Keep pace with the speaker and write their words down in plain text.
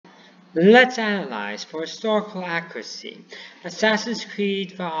Let's analyze, for historical accuracy, Assassin's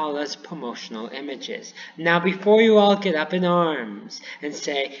Creed Valhalla's promotional images. Now before you all get up in arms and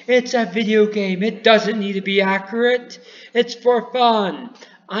say, it's a video game, it doesn't need to be accurate, it's for fun,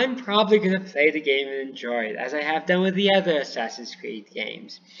 I'm probably going to play the game and enjoy it, as I have done with the other Assassin's Creed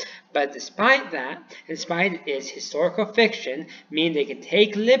games. But despite that, despite it is historical fiction, meaning they can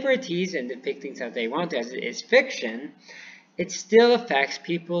take liberties in depicting something they want to, as it is fiction, it still affects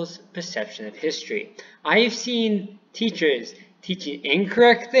people's perception of history. I've seen teachers teaching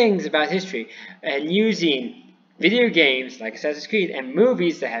incorrect things about history and using video games like Assassin's Creed and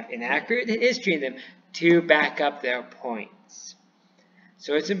movies that have inaccurate history in them to back up their points.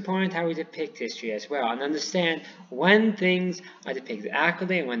 So it's important how we depict history as well and understand when things are depicted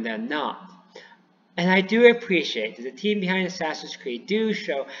accurately and when they're not. And I do appreciate that the team behind Assassin's Creed do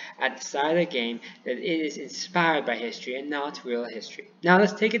show at the start of the game that it is inspired by history and not real history. Now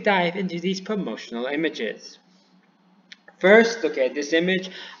let's take a dive into these promotional images. First, look at this image.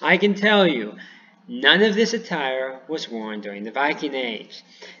 I can tell you, none of this attire was worn during the Viking Age.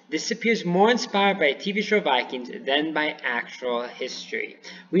 This appears more inspired by a TV show Vikings than by actual history.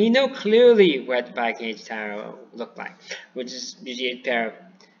 We know clearly what Viking Age attire looked like, which is usually a pair of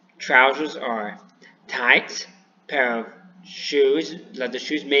trousers or tights, pair of shoes, leather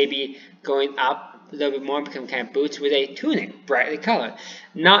shoes, maybe going up a little bit more, become kind of boots with a tunic, brightly colored.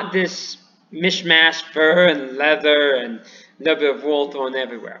 Not this mishmash fur and leather and a little bit of wool thrown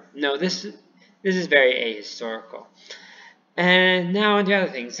everywhere. No, this is very ahistorical. And now on the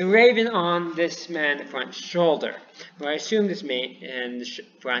other things, the raven on this man's front shoulder, who I assume this man in the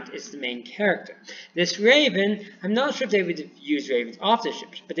front is the main character. This raven, I'm not sure if they would use ravens off their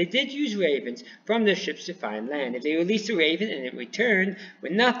ships, but they did use ravens from their ships to find land. If they released a raven and it returned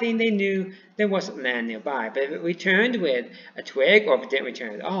with nothing, they knew there wasn't land nearby. But if it returned with a twig, or if it didn't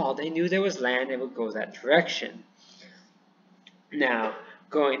return at all, they knew there was land and would go that direction. Now,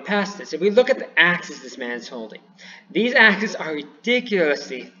 going past this, if we look at the axes this man is holding, these axes are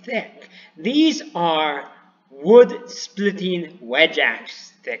ridiculously thick. These are wood-splitting wedge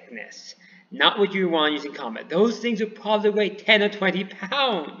axe thickness, not what you want to use in combat. Those things would probably weigh 10 or 20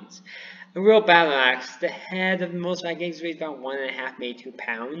 pounds. A real battle axe, the head of most Vikings weighs about 1.5, maybe 2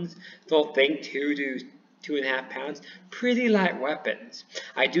 pounds. The whole thing, 2 to 2.5 pounds. Pretty light weapons.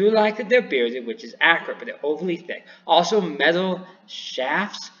 I do like that they're bearded, which is accurate, but they're overly thick. Also, metal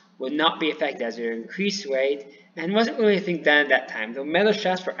shafts would not be effective as their increased weight, and wasn't really a thing done at that time. Though metal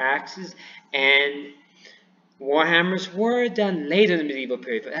shafts for axes and warhammers were done later in the medieval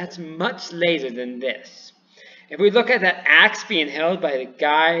period, but that's much later than this. If we look at that axe being held by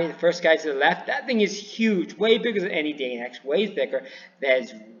the first guy to the left, that thing is huge, way bigger than any Dane axe, way thicker, that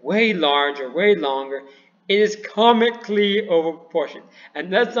is way larger, way longer. It is comically overproportioned. And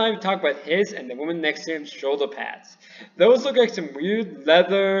let's not even talk about his and the woman next to him's shoulder pads. Those look like some weird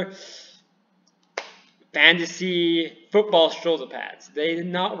leather fantasy football shoulder pads. They did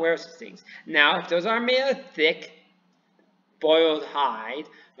not wear such things. Now, if those are made of thick, boiled hide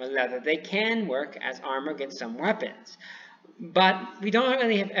or leather, they can work as armor against some weapons. But we don't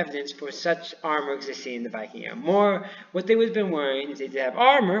really have evidence for such armor existing in the Viking era. More, what they would have been wearing, if they did have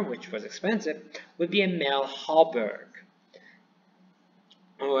armor, which was expensive, would be a mail hauberk,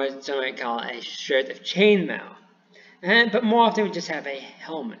 or some might call it a shirt of chainmail. But more often we just have a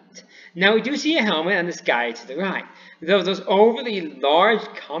helmet. Now we do see a helmet on this guy to the right. Though those overly large,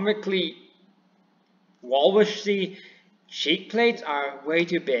 comically walrusy cheek plates are way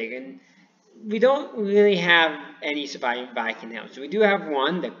too big, and we don't really have any surviving Viking helms. So we do have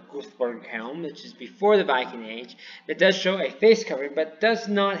one, the Guthberg helm, which is before the Viking Age, that does show a face covering, but does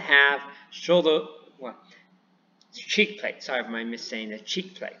not have cheek plates. Sorry for my missaying the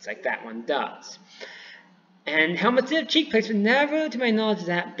cheek plates, like that one does. And helmets did have cheek plates, but never, to my knowledge,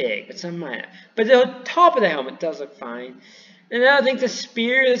 that big, but some might have. But the top of the helmet does look fine. And I think the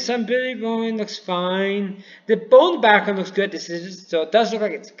spear that some Billy Bowen looks fine. The bone background looks good, so it does look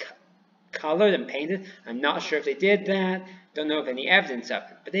like it's colored and painted. I'm not sure if they did that. Don't know of any evidence of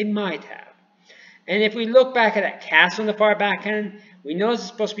it, but they might have. And if we look back at that castle in the far back end, we know it's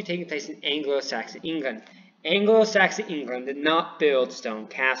supposed to be taking place in Anglo-Saxon England. Anglo-Saxon England did not build stone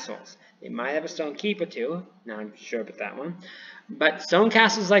castles. They might have a stone keep or two, not I'm sure about that one. But stone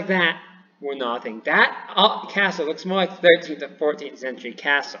castles like that were not a thing. That castle looks more like 13th or 14th century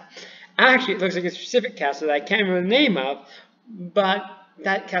castle. Actually, it looks like a specific castle that I can't remember the name of, but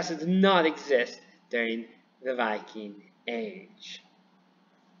that castle did not exist during the Viking Age.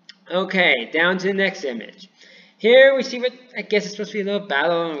 Okay, down to the next image. Here we see what I guess is supposed to be a little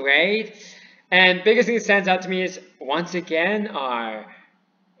battle and raid. And biggest thing that stands out to me is, once again, our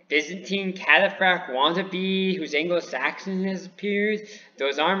Byzantine cataphract wannabe whose Anglo-Saxon has appeared.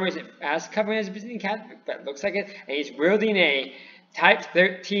 Those armors as covered as Byzantine cataphract, but looks like it. And he's wielding a Type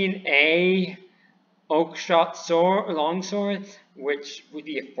 13A oak-shot sword, longsword, which would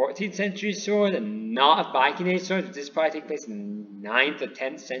be a 14th century sword and not a Viking Age sword. This probably take place in the 9th or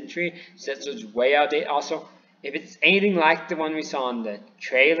 10th century, so that sword's way outdated. Also, if it's anything like the one we saw in the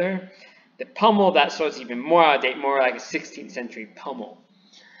trailer, the pommel of that sword is even more outdated, more like a 16th century pommel.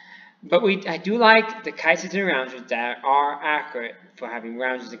 But I do like the kitesers and rounders that are accurate for having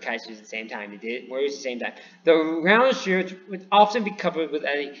rounders and kitesers at the same time. They did work at the same time. The round shields would often be covered with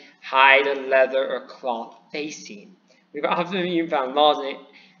a hide or leather or cloth facing. We've often even found laws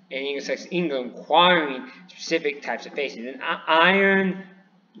in Anglo-Saxon England requiring specific types of facing. An iron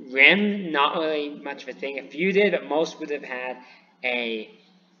rim, not really much of a thing. A few did, but most would have had a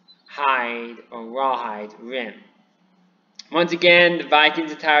hide or rawhide rim. Once again, the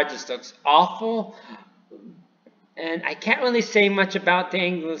Vikings attire just looks awful, and I can't really say much about the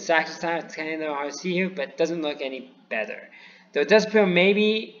Anglo-Saxon attire. It's kind of hard to see here, but it doesn't look any better. Though it does appear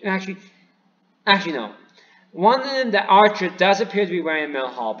maybe, actually no. One of them, the archer, does appear to be wearing a male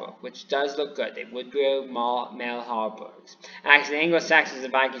hauberk, which does look good. They would wear male hauberks. Actually, the Anglo-Saxons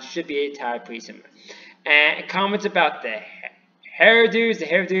and Vikings should be attired pretty similar. And comments about the hairdos. The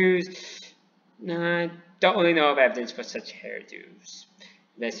hairdos, don't really know of evidence for such hairdos,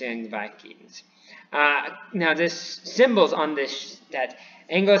 especially in the Vikings. Now, there's symbols on this that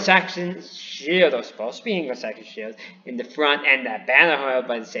Anglo-Saxon shield, or supposed to be Anglo-Saxon shield, in the front, and that banner held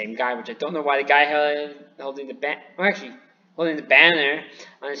by the same guy, which I don't know why the guy holding the banner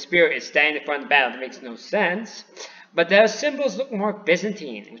on the spear is standing in front of the battle. That makes no sense. But their symbols look more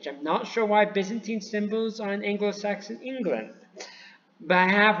Byzantine, which I'm not sure why Byzantine symbols are in Anglo-Saxon England. But I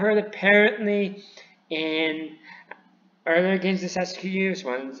have heard apparently in earlier games of Assassin's Creed Universe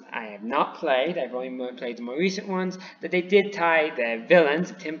ones I have not played, I've only played the more recent ones, that they did tie the villains,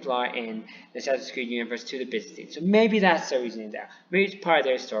 the Templar, in the Assassin's Creed Universe to the Byzantine. So maybe that's the reason there. Maybe it's part of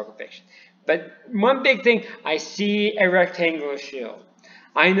their historical fiction. But one big thing, I see a rectangular shield.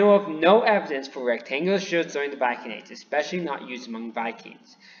 I know of no evidence for rectangular shields during the Viking Age, especially not used among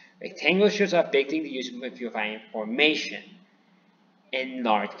Vikings. Rectangular shields are a big thing to use if you're fighting formation in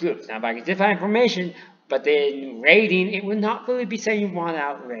large groups. Now, Vikings did find formation, but in raiding, it would not really be saying you want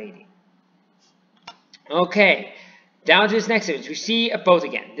out raiding. Okay, down to this next image. We see a boat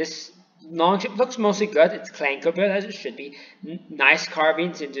again. This longship looks mostly good. It's clanker built as it should be. Nice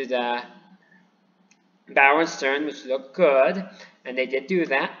carvings into the bow and stern, which look good, and they did do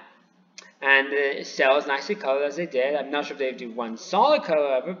that. And the sail is nicely colored as they did. I'm not sure if they do one solid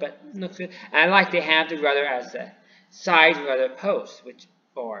color ever, but it looks good. And I like they have the rudder as the side rudder post,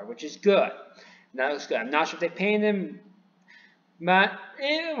 which is good. That looks good. I'm not sure if they painted them, but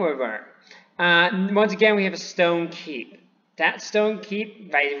it will work. Once again, we have a stone keep. That stone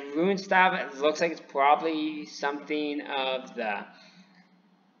keep, by the ruin style, it looks like it's probably something of the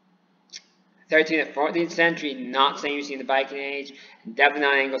 13th or 14th century, not saying you see in the Viking Age, definitely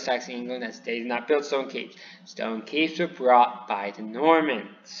not Anglo-Saxon England, as they did not build stone keeps. Stone keeps were brought by the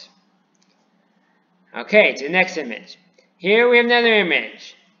Normans. Okay, to the next image. Here we have another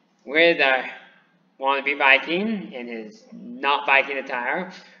image with a wannabe Viking in his not Viking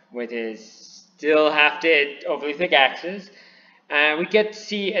attire, with his still half-dead, overly thick axes. We get to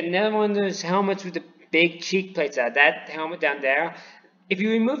see another one of those helmets with the big cheek plates out. That helmet down there. If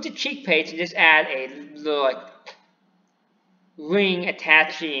you remove the cheek plates and just add a little ring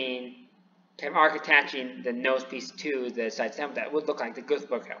attaching, arc attaching the nose piece to the side helmet, that would look like the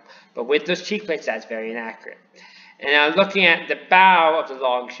Guthberg helmet. But with those cheek plates, that's very inaccurate. And now looking at the bow of the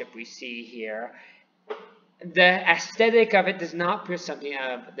longship we see here, the aesthetic of it does not prove something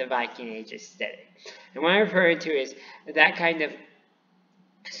of the Viking Age aesthetic. And what I'm referring to is that kind of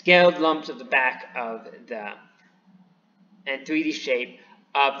scaled lumps of the back of the and 3D shape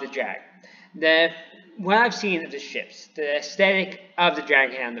of the dragon. What I've seen of the ships, the aesthetic of the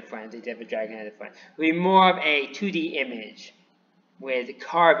dragon head on the front, they did have a dragon head on the front, would be more of a 2D image with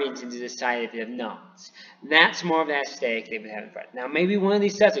carvings into the side of the knots. That's more of the aesthetic they would have in front. Now, maybe one of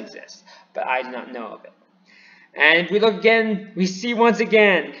these does exist, but I do not know of it. And if we look again, we see once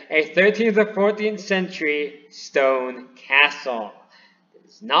again a 13th or 14th century stone castle. It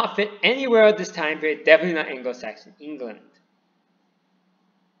does not fit anywhere at this time period, definitely not Anglo-Saxon England.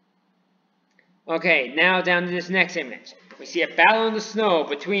 Okay, now down to this next image. We see a battle in the snow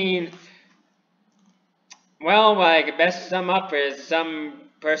between, well, what I could best sum up is some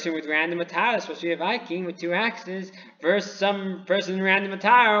person with random attire, supposed to be a Viking with 2 axes, versus some person in random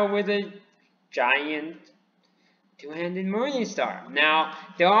attire with a giant two-handed morning star. Now,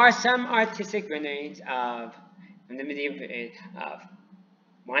 there are some artistic renderings of, from the medieval period, of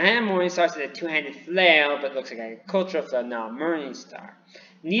one-handed morning stars with a two-handed flail, but looks like a cultural flail, not a morning star.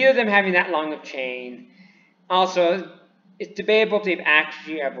 Neither of them having that long of chain. Also, it's debatable if they've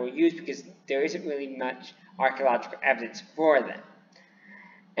actually ever used because there isn't really much archaeological evidence for them.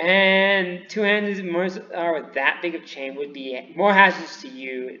 And two-handed morning star with that big of chain would be more hazardous to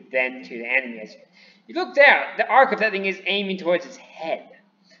you than to the enemy. You look there, the arc of that thing is aiming towards his head.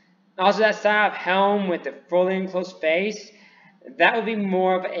 Also, that style of helm with the fully enclosed face, that would be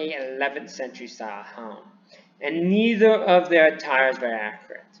more of a 11th century style helm. And neither of their attire is very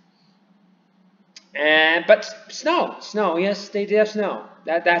accurate. But snow, yes, they did have snow.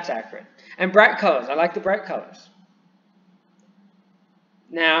 That's accurate. And bright colors, I like the bright colors.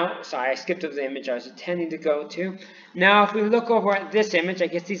 Now, sorry, I skipped over the image I was intending to go to. Now, if we look over at this image, I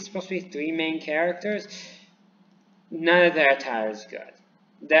guess these are supposed to be three main characters. None of their attire is good.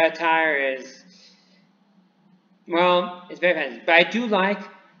 Their attire is, well, it's very fancy. But I do like,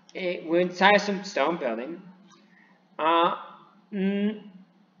 we're inside some stone building. Not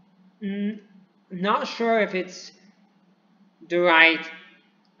sure if it's the right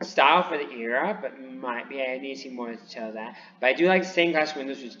style for the era, but might be. I need to see more to tell that. But I do like the stained glass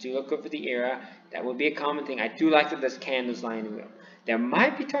windows, which do look good for the era. That would be a common thing. I do like that there's candles lining the room. There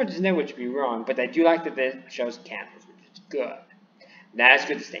might be torches in there, which would be wrong, but I do like that it shows candles, which is good. That is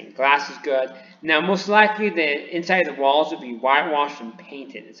good. The stained glass is good. Now, most likely, the inside of the walls will be whitewashed and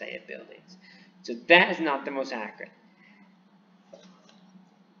painted inside of buildings. So that is not the most accurate.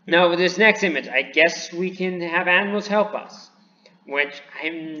 Now, with this next image, I guess we can have animals help us. Which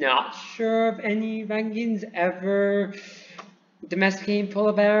I'm not sure if any Vikings ever domesticated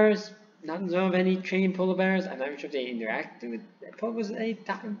polar bears. Not know of any trained polar bears. I'm not sure if they interacted with polar bears at any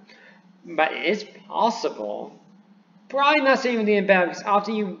time. But it is possible. Probably not saying with the battle because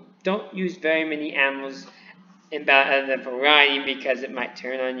often you don't use very many animals in battle other than variety because it might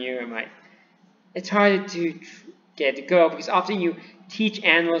turn on you. It's harder to get it to go because often you teach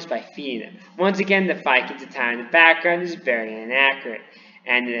animals by feeding them. Once again, the Vikings attire in the background is very inaccurate.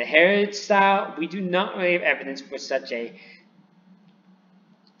 And in the heritage style, we do not really have evidence for such a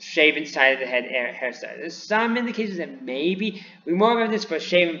shaven side of the head hairstyle. There's some indications that maybe we more evidence for a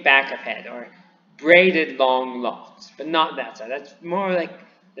shaven back of head or braided long locks, but not that side. That's more like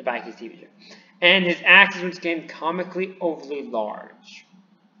the Vikings TV show. And his axe is once again comically overly large.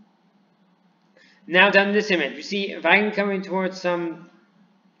 Now down in this image, you see a Viking coming towards some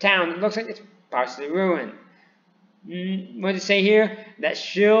town. It looks like it's partially ruined. What does it say here? That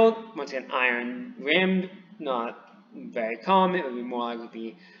shield, once again iron rimmed, not very common. It would be more likely to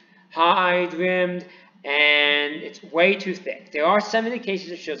be hide rimmed, and it's way too thick. There are some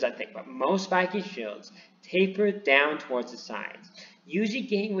indications of shields that thick, but most Viking shields taper down towards the sides, usually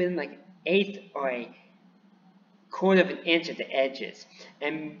getting within like an eighth or a quarter of an inch at the edges,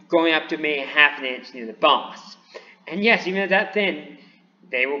 and going up to maybe half an inch near the boss. And yes, even at that thin,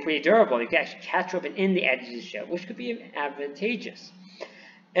 they were pretty durable. You can actually catch up and in the edges of the shield, which could be advantageous.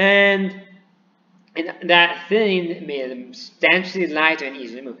 And that thin made them substantially lighter and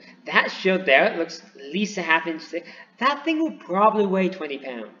easier to move. That shield there, it looks at least a half inch thick. That thing would probably weigh 20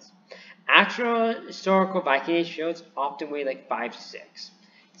 pounds. Actual historical Viking shields often weigh like 5 to 6.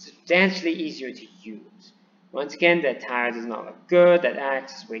 It's substantially easier to use. Once again, the attire does not look good. That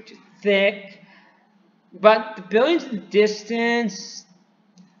axe is way too thick. But the buildings in the distance,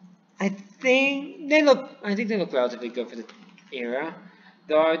 I think they look relatively good for the era.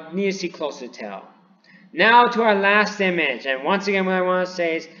 Though I need to see closer to tell. Now to our last image, and once again, what I want to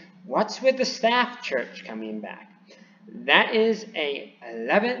say is, what's with the staff church coming back? That is a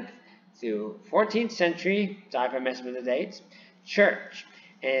 11th through 14th century, sorry if I messed with the dates, church.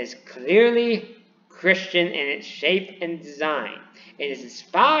 It is clearly Christian in its shape and design. It is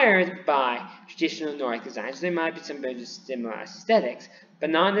inspired by traditional Nordic designs, so there might be some very similar aesthetics, but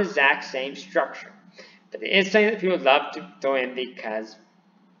not the exact same structure. But it is something that people love to throw in because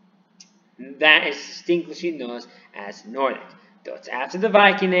that is distinctly known as Nordic, though it's after the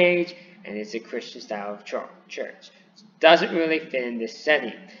Viking Age and it's a Christian style of church. So it doesn't really fit in this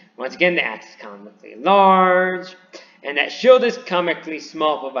setting. Once again, the axe is comically large, and that shield is comically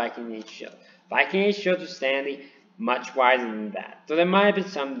small for Viking Age shield. Viking Age shields were standing much wider than that, though there might have been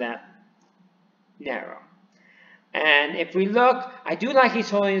some that narrow. And if we look, I do like he's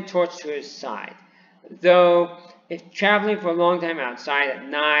holding a torch to his side, though if traveling for a long time outside at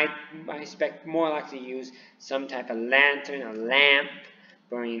night, I expect more likely to use some type of lantern or lamp,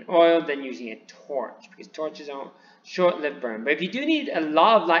 burning oil, than using a torch, because torches are short-lived burn. But if you do need a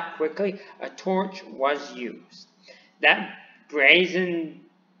lot of light quickly, a torch was used. That brazen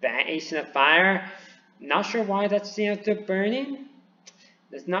basin of fire, not sure why that's still burning.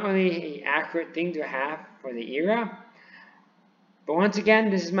 That's not really an accurate thing to have for the era. But once again,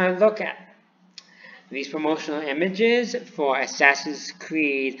 this is my look at these promotional images for Assassin's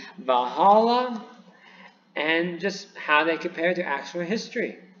Creed Valhalla and just how they compare to actual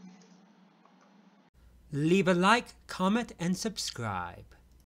history. Leave a like, comment, and subscribe.